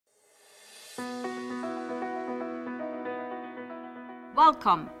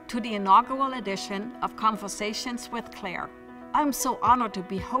Welcome to the inaugural edition of Conversations with Claire. I'm so honored to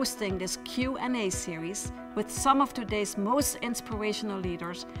be hosting this Q&A series with some of today's most inspirational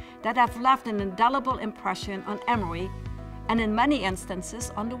leaders that have left an indelible impression on Emory and in many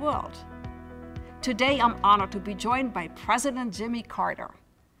instances on the world. Today I'm honored to be joined by President Jimmy Carter.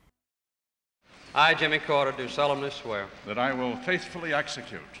 I, Jimmy Carter, do solemnly swear that I will faithfully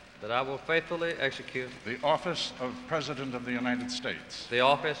execute the office of President of the United States. The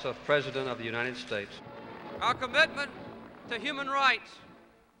office of President of the United States. Our commitment to human rights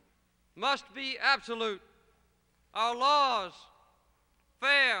must be absolute. Our laws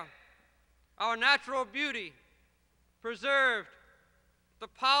fair, our natural beauty preserved. The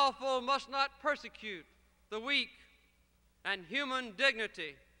powerful must not persecute the weak, and human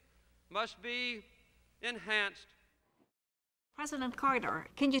dignity must be enhanced. President Carter,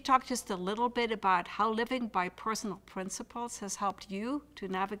 can you talk just a little bit about how living by personal principles has helped you to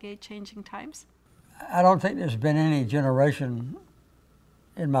navigate changing times? I don't think there's been any generation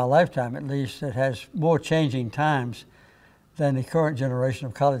in my lifetime, at least, that has more changing times than the current generation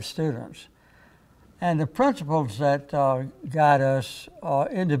of college students. And the principles that guide us are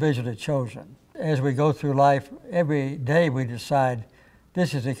individually chosen. As we go through life, every day we decide,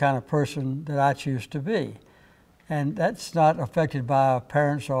 this is the kind of person that I choose to be. And that's not affected by our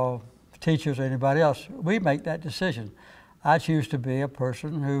parents or teachers or anybody else. We make that decision. I choose to be a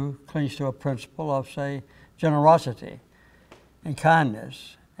person who clings to a principle of, say, generosity and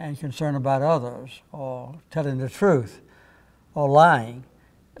kindness and concern about others, or telling the truth, or lying.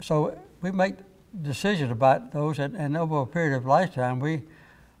 So we make decisions about those, and over a period of lifetime, we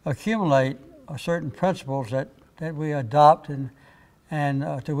accumulate certain principles that we adopt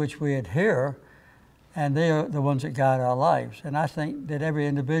and to which we adhere, and they are the ones that guide our lives. And I think that every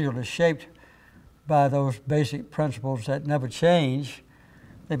individual is shaped by those basic principles that never change.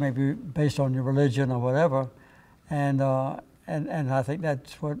 They may be based on your religion or whatever, and I think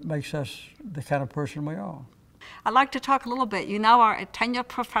that's what makes us the kind of person we are. I'd like to talk a little bit. You now are a tenured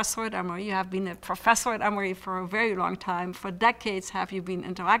professor at Emory. You have been a professor at Emory for a very long time. For decades have you been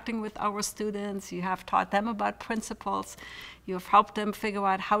interacting with our students. You have taught them about principles. You have helped them figure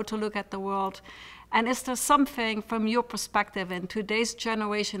out how to look at the world. And is there something from your perspective in today's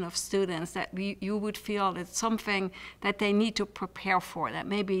generation of students that you would feel is something that they need to prepare for, that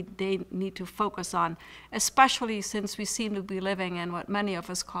maybe they need to focus on, especially since we seem to be living in what many of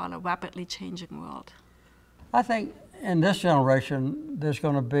us call a rapidly changing world? I think in this generation, there's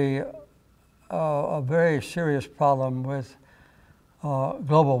going to be a very serious problem with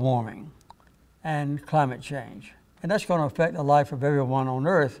global warming and climate change. And that's going to affect the life of everyone on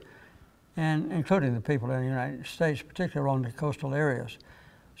Earth, and including the people in the United States, particularly around the coastal areas.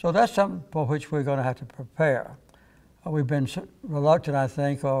 So that's something for which we're going to have to prepare. We've been reluctant, I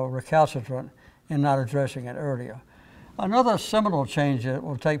think, or recalcitrant in not addressing it earlier. Another seminal change that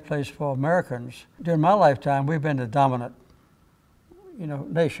will take place for Americans, during my lifetime, we've been the dominant,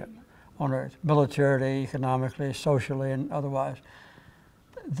 nation on Earth, militarily, economically, socially, and otherwise.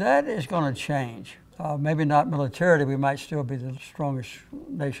 That is going to change. Maybe not militarily, we might still be the strongest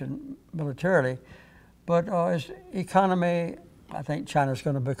nation militarily, but as economy, I think China's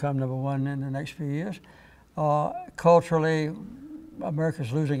going to become #1 in the next few years. Culturally,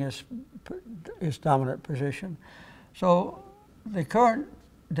 America's losing its dominant position. So the current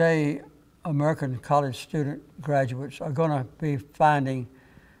day American college student graduates are going to be finding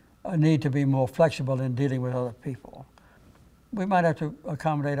a need to be more flexible in dealing with other people. We might have to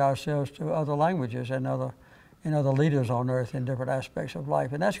accommodate ourselves to other languages and other leaders on Earth in different aspects of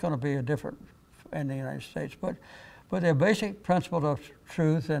life, and that's going to be a different in the United States. But their basic principles of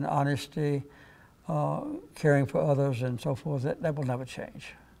truth and honesty, caring for others, and so forth, that will never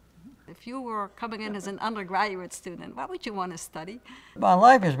change. If you were coming in as an undergraduate student, what would you want to study? My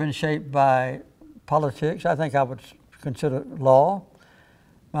life has been shaped by politics. I think I would consider law.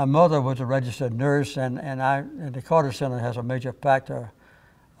 My mother was a registered nurse, and the Carter Center has a major factor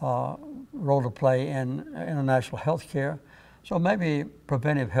role to play in international health care. So maybe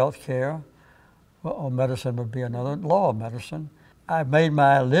preventive health care or medicine would be another, law of medicine. I've made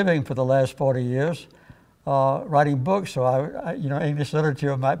my living for the last 40 years writing books, so English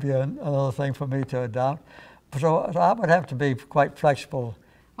literature might be another thing for me to adopt. So I would have to be quite flexible.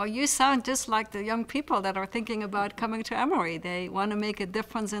 Well, you sound just like the young people that are thinking about coming to Emory. They want to make a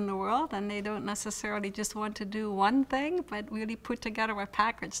difference in the world, and they don't necessarily just want to do one thing, but really put together a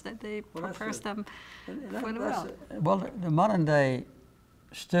package that prepares them for the world. Well, the modern day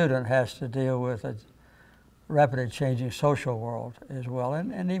student has to deal with a rapidly changing social world as well,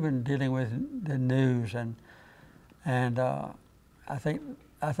 and even dealing with the news. And I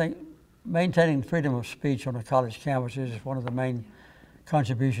think maintaining freedom of speech on a college campus is one of the main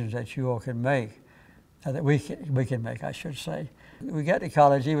contributions that you all can make, that we can make, I should say. We get to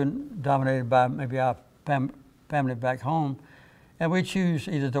college even dominated by maybe our family back home, and we choose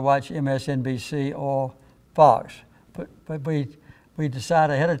either to watch MSNBC or Fox. But we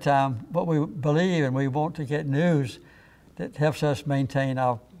decide ahead of time what we believe, and we want to get news that helps us maintain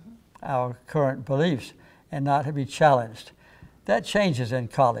our current beliefs and not to be challenged. That changes in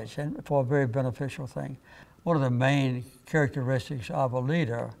college, and for a very beneficial thing. One of the main characteristics of a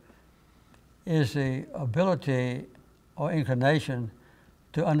leader is the ability or inclination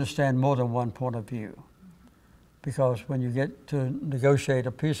to understand more than one point of view. Because when you get to negotiate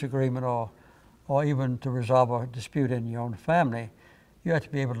a peace agreement or even to resolve a dispute in your own family, you have to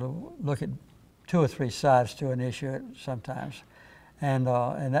be able to look at 2 or 3 sides to an issue sometimes. And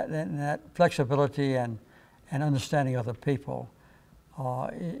that flexibility and understanding other people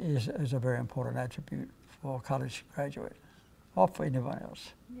is a very important attribute for a college graduate or for anyone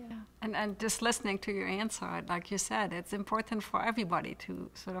else. Yeah, and just listening to your answer, like you said, it's important for everybody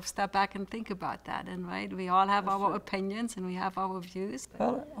to sort of step back and think about that. And right, we all have our opinions and we have our views.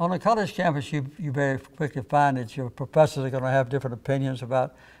 Well, on a college campus, you very quickly find that your professors are going to have different opinions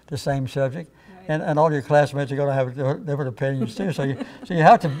about the same subject. Right. And all your classmates are going to have different opinions too. So you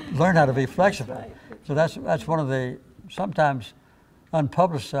have to learn how to be flexible. Right. So that's one of the sometimes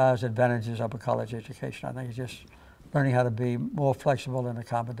unpublicized advantages of a college education. I think it's just learning how to be more flexible and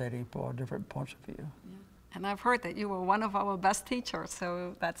accommodating for different points of view. Yeah. And I've heard that you were one of our best teachers,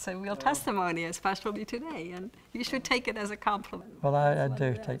 so that's a real testimony, especially today, and you should take it as a compliment. Well, I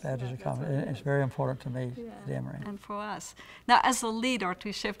do take that as a compliment. It's very important to me at Emory. And for us. Now, as a leader,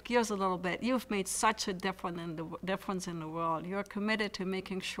 to shift gears a little bit, you've made such a difference in the world. You're committed to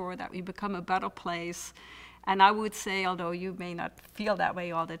making sure that we become a better place. And I would say, although you may not feel that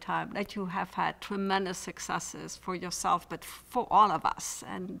way all the time, that you have had tremendous successes for yourself, but for all of us.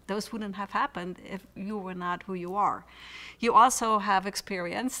 And those wouldn't have happened if you were not who you are. You also have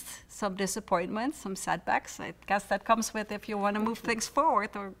experienced some disappointments, some setbacks. I guess that comes with, if you want to move things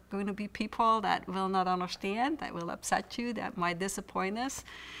forward, there are going to be people that will not understand, that will upset you, that might disappoint us.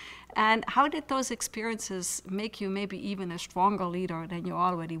 And how did those experiences make you maybe even a stronger leader than you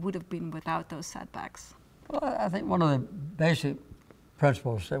already would have been without those setbacks? Well, I think one of the basic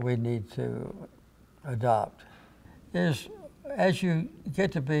principles that we need to adopt is, as you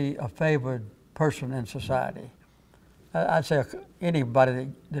get to be a favored person in society, I'd say anybody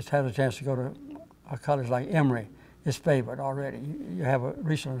that just has a chance to go to a college like Emory is favored already. You have a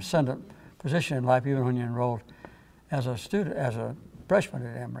recent ascendant position in life even when you're enrolled as a student, as a freshman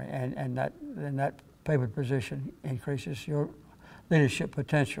at Emory, and that favored position increases your leadership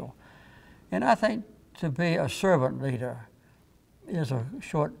potential. And I think to be a servant leader is a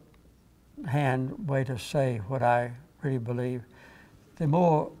shorthand way to say what I really believe. The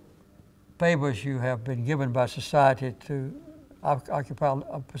more favors you have been given by society to occupy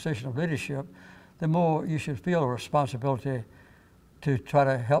a position of leadership, the more you should feel a responsibility to try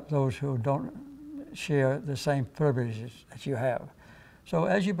to help those who don't share the same privileges that you have. So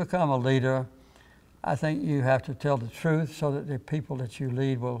as you become a leader, I think you have to tell the truth so that the people that you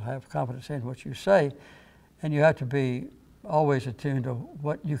lead will have confidence in what you say. And you have to be always attuned to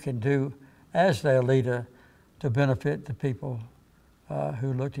what you can do as their leader to benefit the people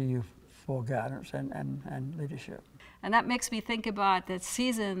who look to you for guidance and leadership. And that makes me think about the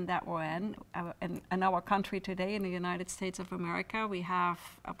season that we're in our country today, in the United States of America.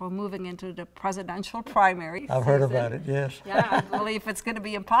 We're moving into the presidential primary I've heard about it, yes. Yeah, I believe it's going to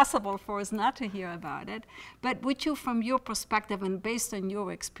be impossible for us not to hear about it. But would you, from your perspective and based on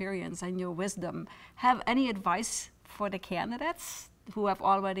your experience and your wisdom, have any advice for the candidates who have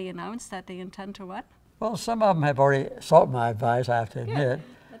already announced that they intend to run? Well, some of them have already sought my advice, I have to admit.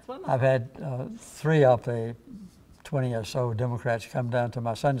 That's wonderful. I've had 3 of the 20 or so Democrats come down to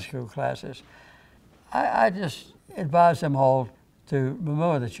my Sunday school classes. I just advise them all to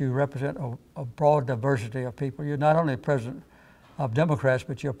remember that you represent a broad diversity of people. You're not only president of Democrats,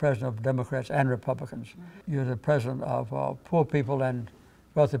 but you're president of Democrats and Republicans. Mm-hmm. You're the president of poor people and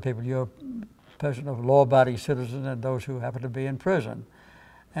wealthy people. You're president of law-abiding citizens and those who happen to be in prison.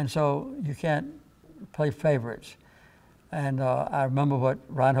 And so you can't play favorites. And I remember what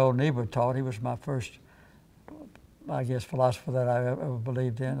Reinhold Niebuhr taught. He was my first, I guess, philosopher that I ever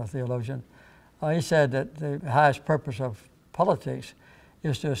believed in, a theologian. He said that the highest purpose of politics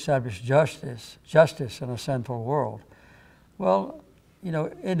is to establish justice in a sinful world. Well, you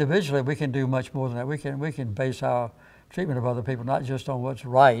know, individually we can do much more than that. We can base our treatment of other people not just on what's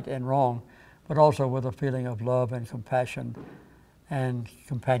right and wrong, but also with a feeling of love and compassion and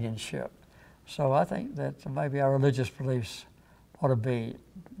companionship. So I think that maybe our religious beliefs ought to be,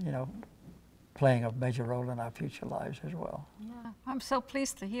 you know, playing a major role in our future lives as well. Yeah, I'm so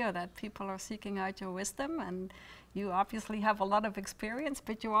pleased to hear that people are seeking out your wisdom, and you obviously have a lot of experience,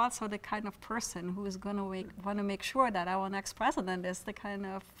 but you're also the kind of person who is going to want to make sure that our next president is the kind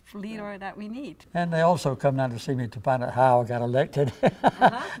of leader that we need. And they also come down to see me to find out how I got elected.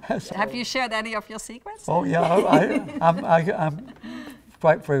 So, have you shared any of your secrets? oh yeah, I'm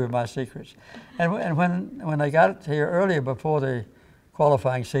quite free with my secrets. And when they got here earlier before the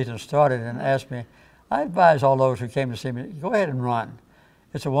qualifying season started and asked me, I advise all those who came to see me, go ahead and run.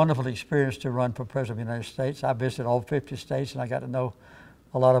 It's a wonderful experience to run for President of the United States. I visited all 50 states and I got to know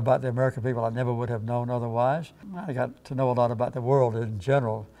a lot about the American people I never would have known otherwise. I got to know a lot about the world in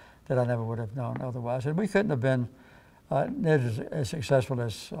general that I never would have known otherwise. And we couldn't have been nearly as successful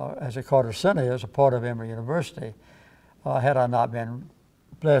as the Carter Center is, a part of Emory University, had I not been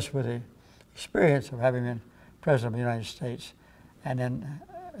blessed with the experience of having been President of the United States and then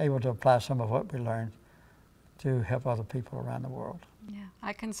able to apply some of what we learned to help other people around the world. Yeah,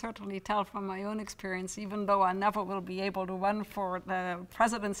 I can certainly tell from my own experience, even though I never will be able to run for the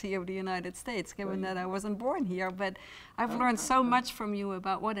presidency of the United States, given that I wasn't born here, but I've learned so much from you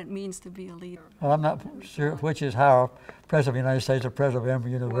about what it means to be a leader. Well, I'm not sure which is higher, President of the United States or President of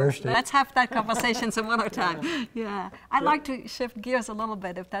Emory University. Well, let's have that conversation some other time. Yeah, I'd like to shift gears a little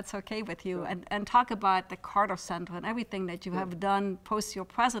bit, if that's okay with you, and talk about the Carter Center and everything that you have done post your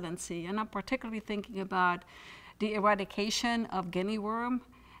presidency, and I'm particularly thinking about the eradication of guinea worm,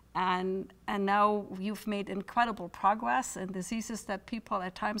 and now you've made incredible progress in diseases that people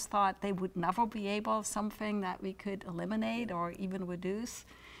at times thought they would never be able, something that we could eliminate or even reduce.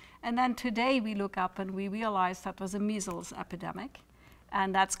 And then today we look up and we realize that was a measles epidemic,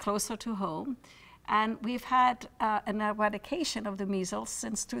 and that's closer to home. And we've had an eradication of the measles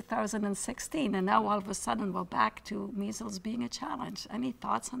since 2016, and now all of a sudden we're back to measles being a challenge. Any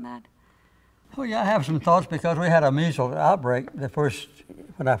thoughts on that? Oh yeah, I have some thoughts because we had a measles outbreak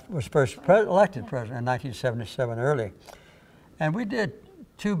when I was first elected president in 1977 early. And we did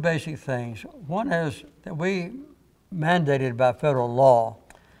two basic things. One is that we mandated by federal law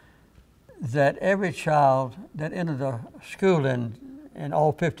that every child that entered a school in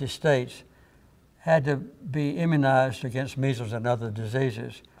all 50 states had to be immunized against measles and other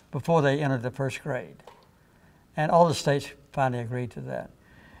diseases before they entered the first grade. And all the states finally agreed to that.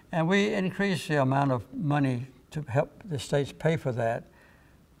 And we increased the amount of money to help the states pay for that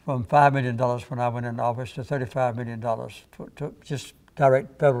from $5 million when I went into office to $35 million to just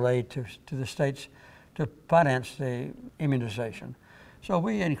direct federal aid to the states to finance the immunization. So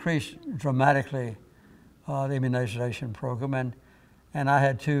we increased dramatically the immunization program, and I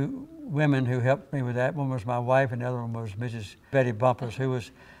had two women who helped me with that. One was my wife, and the other one was Mrs. Betty Bumpers, who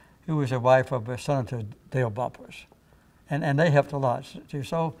was the wife of Senator Dale Bumpers. And they helped a lot too.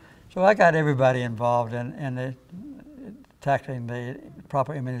 So I got everybody involved in tackling the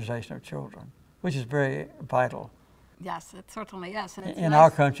proper immunization of children, which is very vital. Yes, it certainly is. And in our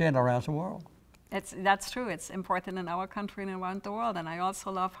country and around the world. That's true. It's important in our country and around the world. And I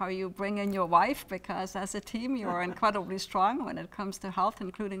also love how you bring in your wife, because as a team you're incredibly strong when it comes to health,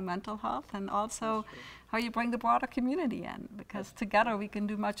 including mental health, and also how you bring the broader community in, because together we can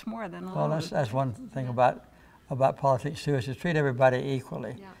do much more than alone. Well, that's one thing about politics too, is to treat everybody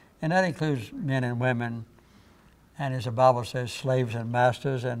equally. Yeah. And that includes men and women, and as the Bible says, slaves and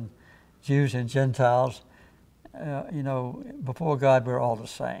masters, and Jews and Gentiles. You know, before God we're all the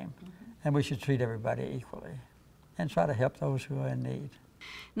same. And we should treat everybody equally and try to help those who are in need.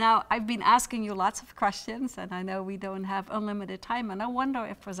 Now, I've been asking you lots of questions, and I know we don't have unlimited time, and I wonder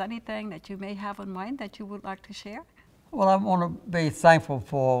if there's anything that you may have in mind that you would like to share? Well, I want to be thankful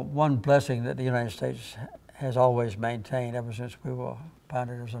for one blessing that the United States has always maintained ever since we were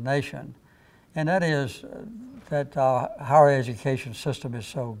founded as a nation, and that is that our higher education system is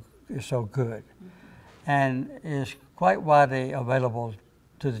so good and is quite widely available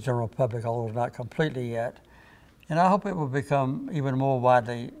to the general public, although not completely yet. And I hope it will become even more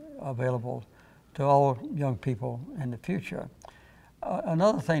widely available to all young people in the future.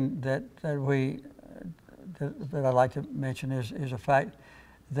 Another thing that I'd like to mention is the fact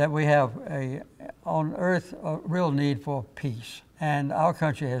that we have on Earth a real need for peace. And our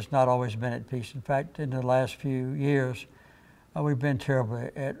country has not always been at peace. In fact, in the last few years, we've been terribly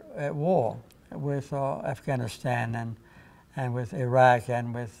at war with Afghanistan and with Iraq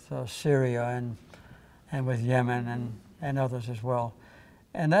and with Syria and with Yemen and others as well.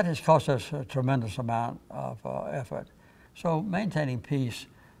 And that has cost us a tremendous amount of effort. So maintaining peace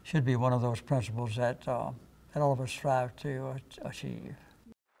should be one of those principles that that all of us strive to achieve.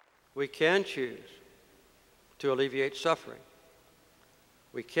 We can choose to alleviate suffering.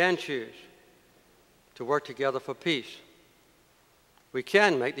 We can choose to work together for peace. We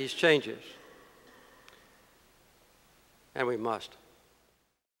can make these changes, and we must.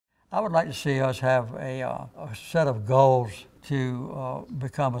 I would like to see us have a set of goals to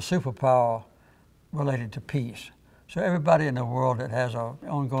become a superpower related to peace. So everybody in the world that has an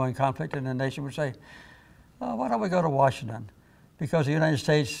ongoing conflict in the nation would say, why don't we go to Washington? Because the United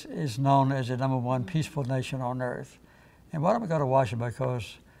States is known as the #1 peaceful nation on earth. And why don't we go to Washington?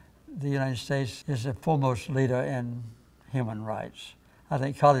 Because the United States is the foremost leader in human rights. I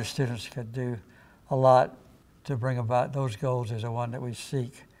think college students could do a lot to bring about those goals as the one that we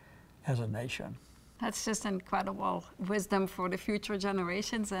seek as a nation. That's just incredible wisdom for the future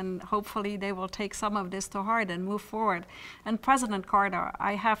generations, and hopefully they will take some of this to heart and move forward. And President Carter,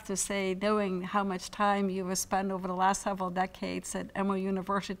 I have to say, knowing how much time you have spent over the last several decades at Emory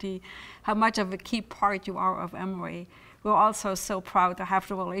University, how much of a key part you are of Emory, we're also so proud to have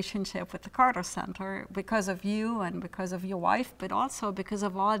the relationship with the Carter Center because of you and because of your wife, but also because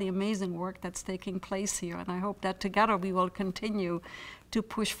of all the amazing work that's taking place here. And I hope that together we will continue to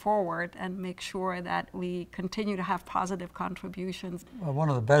push forward and make sure that we continue to have positive contributions. Well, one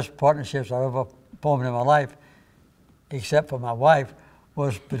of the best partnerships I've ever formed in my life, except for my wife,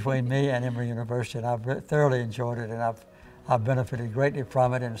 was between me and Emory University, and I've thoroughly enjoyed it, and I've benefited greatly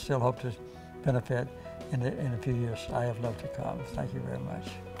from it and still hope to benefit in a few years I have love to come. Thank you very much.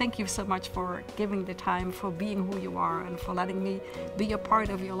 Thank you so much for giving the time, for being who you are, and for letting me be a part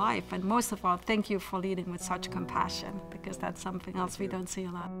of your life. And most of all, thank you for leading with such compassion, because that's something else we don't see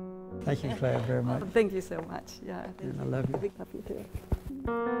a lot. Thank you, Claire, very much. Thank you so much. Yeah. And I love you. Love you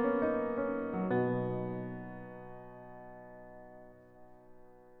too.